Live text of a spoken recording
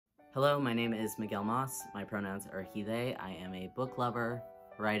Hello, my name is Miguel Moss. My pronouns are he, they. I am a book lover,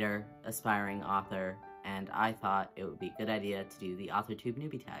 writer, aspiring author, and I thought it would be a good idea to do the AuthorTube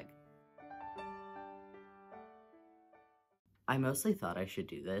Newbie Tag. I mostly thought I should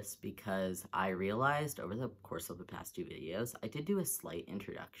do this because I realized over the course of the past two videos, I did do a slight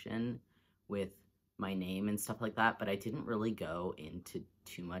introduction with my name and stuff like that, but I didn't really go into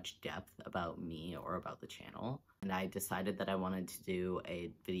too much depth about me or about the channel. And I decided that I wanted to do a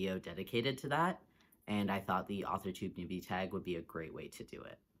video dedicated to that, and I thought the AuthorTube Newbie Tag would be a great way to do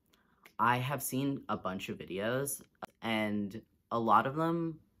it. I have seen a bunch of videos, and a lot of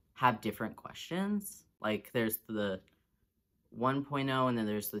them have different questions. Like, there's the 1.0 and then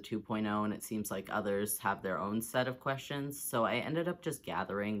there's the 2.0, and it seems like others have their own set of questions. So I ended up just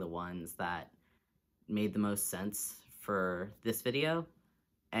gathering the ones that made the most sense for this video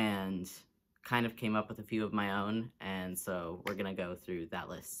and kind of came up with a few of my own, and so we're gonna go through that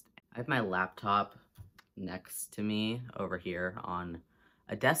list. I have my laptop next to me over here on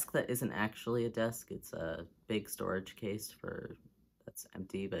a desk that isn't actually a desk. It's a big storage case that's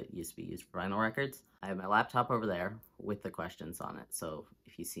empty but used to be used for vinyl records. I have my laptop over there with the questions on it, so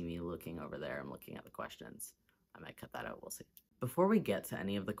if you see me looking over there, I'm looking at the questions. I might cut that out, we'll see. Before we get to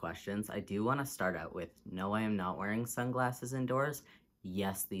any of the questions, I do want to start out with, no, I am not wearing sunglasses indoors.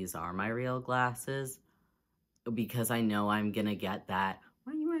 Yes, these are my real glasses, because I know I'm gonna get that,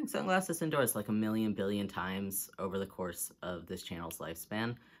 why are you wearing sunglasses indoors, like a million billion times over the course of this channel's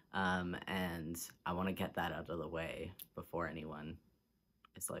lifespan, and I want to get that out of the way before anyone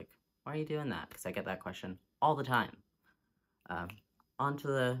is like, why are you doing that? Because I get that question all the time. On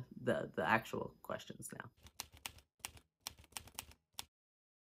to the actual questions now.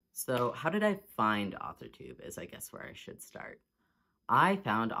 So how did I find AuthorTube is I guess where I should start. I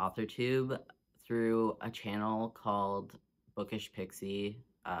found AuthorTube through a channel called Bookish Pixie,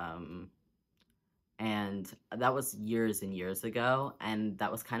 and that was years and years ago, and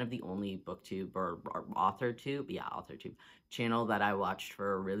that was kind of the only booktube or AuthorTube channel that I watched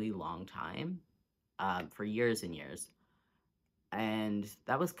for a really long time, for years and years. And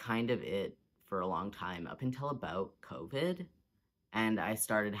that was kind of it for a long time, up until about COVID, and I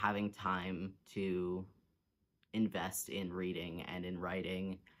started having time to invest in reading and in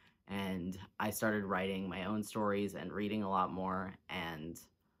writing, and I started writing my own stories and reading a lot more, and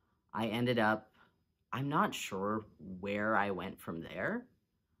I ended up, I'm not sure where I went from there.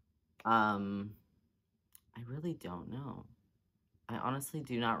 I really don't know. I honestly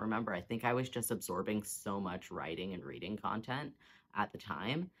do not remember. I think I was just absorbing so much writing and reading content at the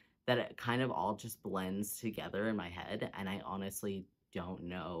time that it kind of all just blends together in my head, and I honestly don't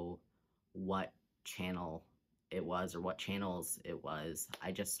know what channel it was or what channels it was.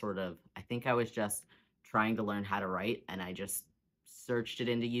 I just sort of, I think I was just trying to learn how to write, and I just searched it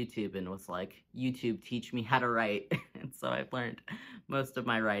into YouTube and was like, YouTube, teach me how to write. And so I've learned most of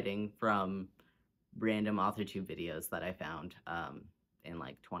my writing from random AuthorTube videos that I found in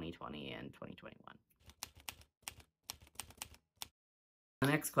like 2020 and 2021. The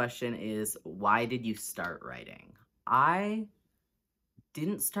next question is, why did you start writing? I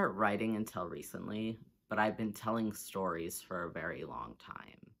didn't start writing until recently, but I've been telling stories for a very long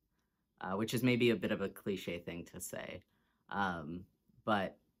time, which is maybe a bit of a cliche thing to say,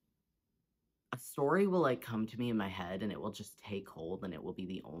 but a story will like come to me in my head and it will just take hold and it will be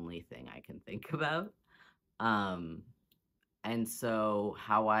the only thing I can think about. And so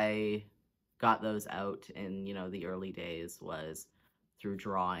how I got those out in, you know, the early days was through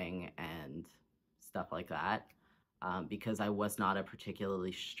drawing and stuff like that, because I was not a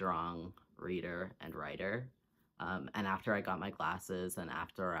particularly strong reader and writer. And after I got my glasses and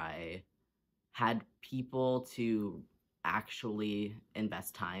after I had people to actually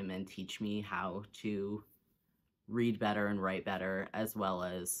invest time and teach me how to read better and write better, as well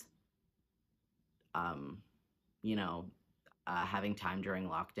as, you know, having time during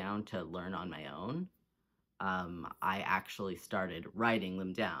lockdown to learn on my own, I actually started writing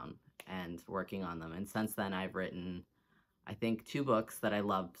them down and working on them. And since then I've written, I think, 2 books that I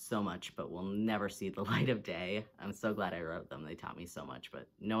love so much but will never see the light of day. I'm so glad I wrote them. They taught me so much, but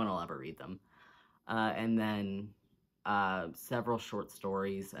no one will ever read them. And then several short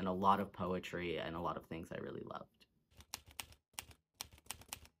stories and a lot of poetry and a lot of things I really loved.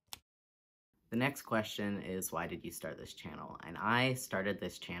 The next question is, why did you start this channel? And I started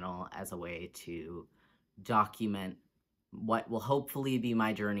this channel as a way to document what will hopefully be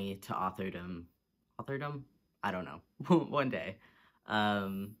my journey to authordom? I don't know, one day.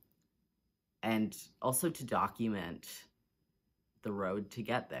 And also to document the road to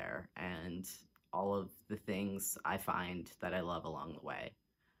get there and all of the things I find that I love along the way.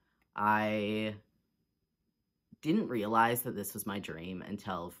 I didn't realize that this was my dream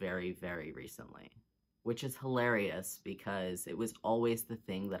until very, very recently, which is hilarious because it was always the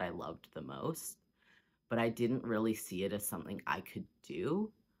thing that I loved the most, but I didn't really see it as something I could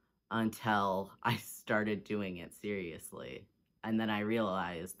do until I started doing it seriously. And then I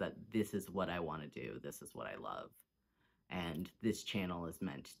realized that this is what I want to do. This is what I love. And this channel is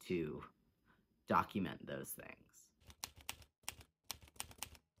meant to document those things.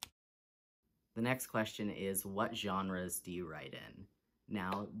 The next question is, what genres do you write in?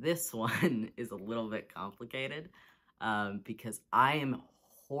 Now, this one is a little bit complicated because I am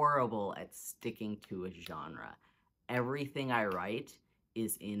horrible at sticking to a genre. Everything I write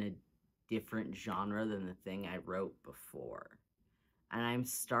is in a different genre than the thing I wrote before. And I'm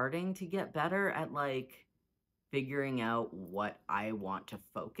starting to get better at, like, figuring out what I want to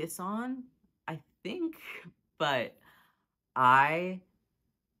focus on, I think. But I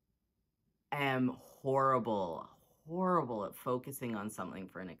am horrible at focusing on something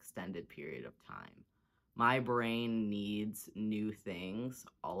for an extended period of time. My brain needs new things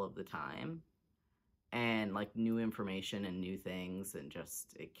all of the time, and like new information and new things, and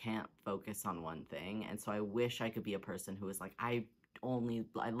just it can't focus on one thing. And so I wish I could be a person who is like, I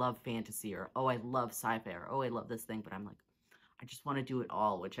love fantasy, or oh, I love sci-fi, or oh, I love this thing, but I'm like, I just want to do it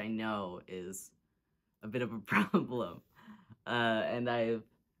all, which I know is a bit of a problem. And I've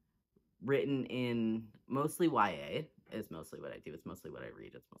written in mostly YA is mostly what I do. It's mostly what I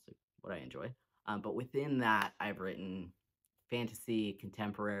read. It's mostly what I enjoy. But within that, I've written fantasy,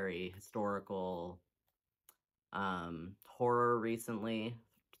 contemporary, historical, horror recently,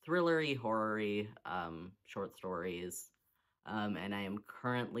 thrillery, horror-y, short stories. And I am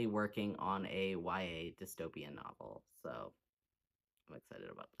currently working on a YA dystopian novel, so I'm excited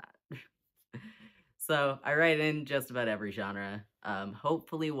about that. So I write in just about every genre.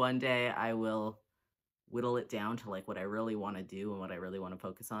 Hopefully one day I will whittle it down to like what I really want to do and what I really want to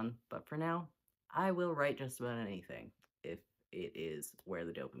focus on. But for now, I will write just about anything if it is where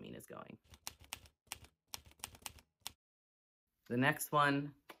the dopamine is going. The next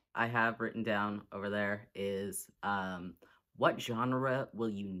one I have written down over there is, what genre will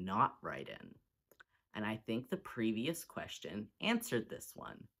you not write in? And I think the previous question answered this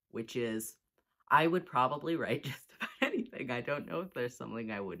one, which is, I would probably write just about anything. I don't know if there's something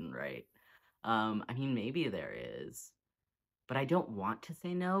I wouldn't write. I mean, maybe there is, but I don't want to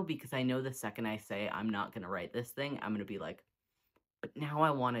say no because I know the second I say I'm not going to write this thing, I'm going to be like, but now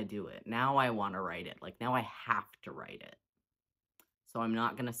I want to do it. Now I want to write it. Like, now I have to write it. So I'm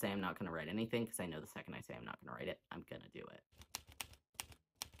not going to say I'm not going to write anything because I know the second I say I'm not going to write it, I'm going to do it.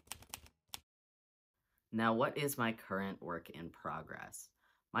 Now, what is my current work in progress?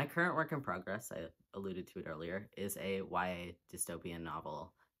 My current work in progress, I alluded to it earlier, is a YA dystopian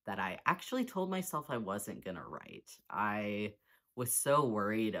novel that I actually told myself I wasn't going to write. I was so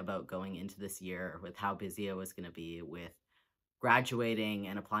worried about going into this year with how busy I was going to be with graduating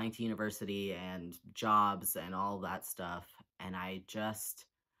and applying to university and jobs and all that stuff. And I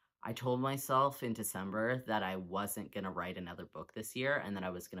told myself in December that I wasn't going to write another book this year and that I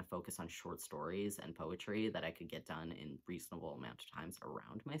was going to focus on short stories and poetry that I could get done in reasonable amount of times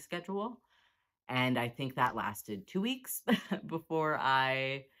around my schedule. And I think that lasted 2 weeks before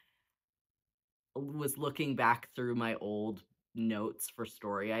I was looking back through my old notes for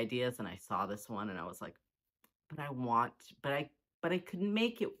story ideas and I saw this one and I was like, but I couldn't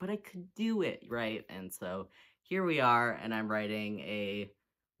make it, but I could do it, right? And so here we are, and I'm writing a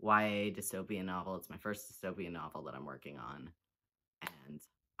YA dystopian novel. It's my first dystopian novel that I'm working on, and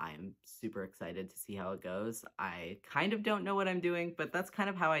I'm super excited to see how it goes. I kind of don't know what I'm doing, but that's kind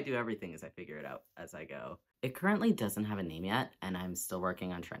of how I do everything, is I figure it out as I go. It currently doesn't have a name yet, and I'm still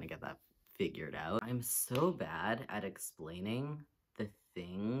working on trying to get that figured out. I'm so bad at explaining the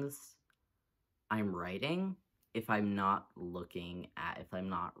things I'm writing if I'm not reading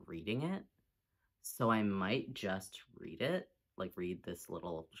it. So I might just read it, like read this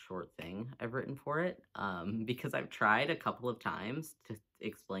little short thing I've written for it, because I've tried a couple of times to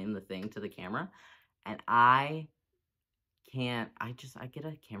explain the thing to the camera, and I get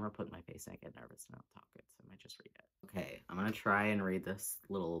a camera put in my face and I get nervous and I don't talk it, so I might just read it. Okay, I'm gonna try and read this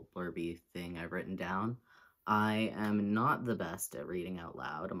little blurby thing I've written down. I am not the best at reading out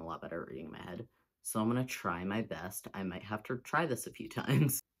loud. I'm a lot better at reading in my head. So I'm going to try my best. I might have to try this a few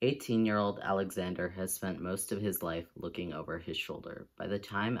times. 18-year-old Alexander has spent most of his life looking over his shoulder. By the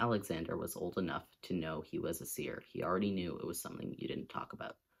time Alexander was old enough to know he was a seer, he already knew it was something you didn't talk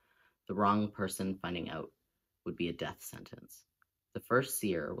about. The wrong person finding out would be a death sentence. The first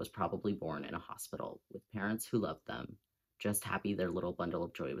seer was probably born in a hospital with parents who loved them, just happy their little bundle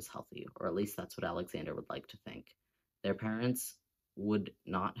of joy was healthy, or at least that's what Alexander would like to think. Their parents would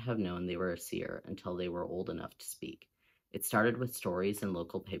not have known they were a seer until they were old enough to speak. It started with stories in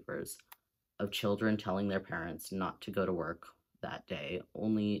local papers of children telling their parents not to go to work that day,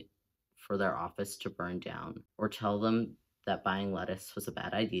 only for their office to burn down, or tell them that buying lettuce was a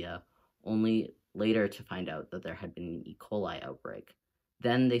bad idea, only later to find out that there had been an E. coli outbreak.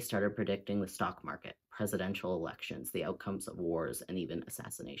 Then they started predicting the stock market, presidential elections, the outcomes of wars, and even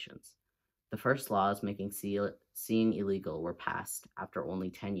assassinations. The first laws making seeing illegal were passed after only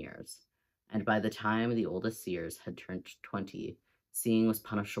 10 years, and by the time the oldest seers had turned 20, seeing was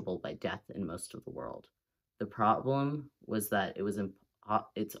punishable by death in most of the world. The problem was that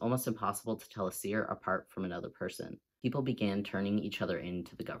it's almost impossible to tell a seer apart from another person. People began turning each other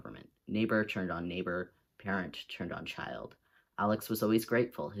into the government. Neighbor turned on neighbor, parent turned on child. Alex was always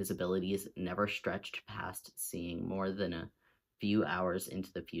grateful. His abilities never stretched past seeing more than a few hours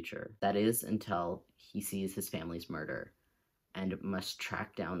into the future. That is, until he sees his family's murder and must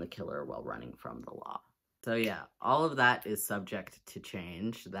track down the killer while running from the law. So yeah, all of that is subject to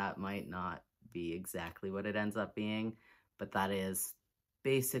change. That might not be exactly what it ends up being, but that is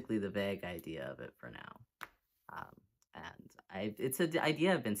basically the vague idea of it for now. And it's an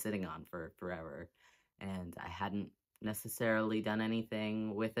idea I've been sitting on for forever, and I hadn't necessarily done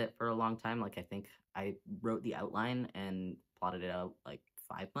anything with it for a long time. Like, I think I wrote the outline and plotted it out like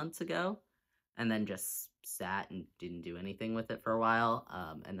 5 months ago, and then just sat and didn't do anything with it for a while.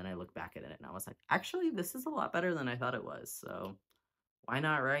 And then I looked back at it and I was like, actually, this is a lot better than I thought it was. So why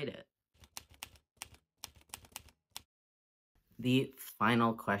not write it? The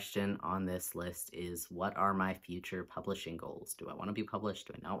final question on this list is, what are my future publishing goals? Do I want to be published?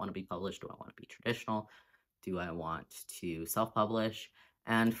 Do I not want to be published? Do I want to be traditional? Do I want to self-publish?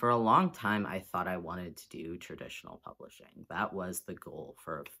 And for a long time, I thought I wanted to do traditional publishing. That was the goal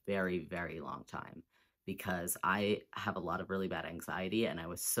for a very, very long time, because I have a lot of really bad anxiety, and I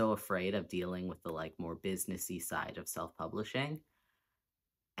was so afraid of dealing with the more businessy side of self-publishing.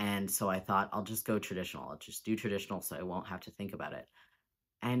 And so I thought, I'll just go traditional. I'll just do traditional so I won't have to think about it.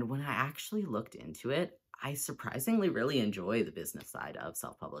 And when I actually looked into it, I surprisingly really enjoy the business side of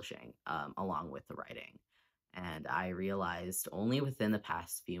self-publishing, along with the writing. And I realized only within the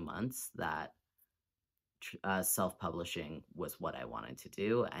past few months that self-publishing was what I wanted to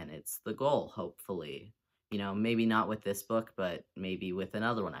do, and it's the goal, hopefully. Maybe not with this book, but maybe with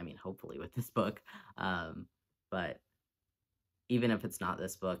another one. I mean, hopefully with this book. But even if it's not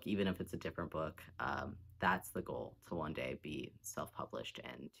this book, even if it's a different book, that's the goal, to one day be self-published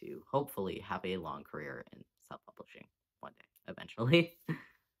and to hopefully have a long career in self-publishing one day, eventually.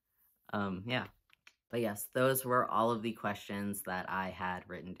 Yeah. But yes, those were all of the questions that I had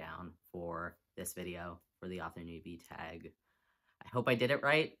written down for this video, for the Author Newbie Tag. I hope I did it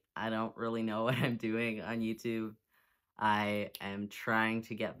right. I don't really know what I'm doing on YouTube. I am trying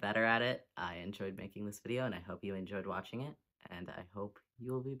to get better at it. I enjoyed making this video, and I hope you enjoyed watching it. And I hope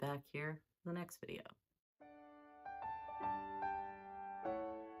you will be back here for the next video.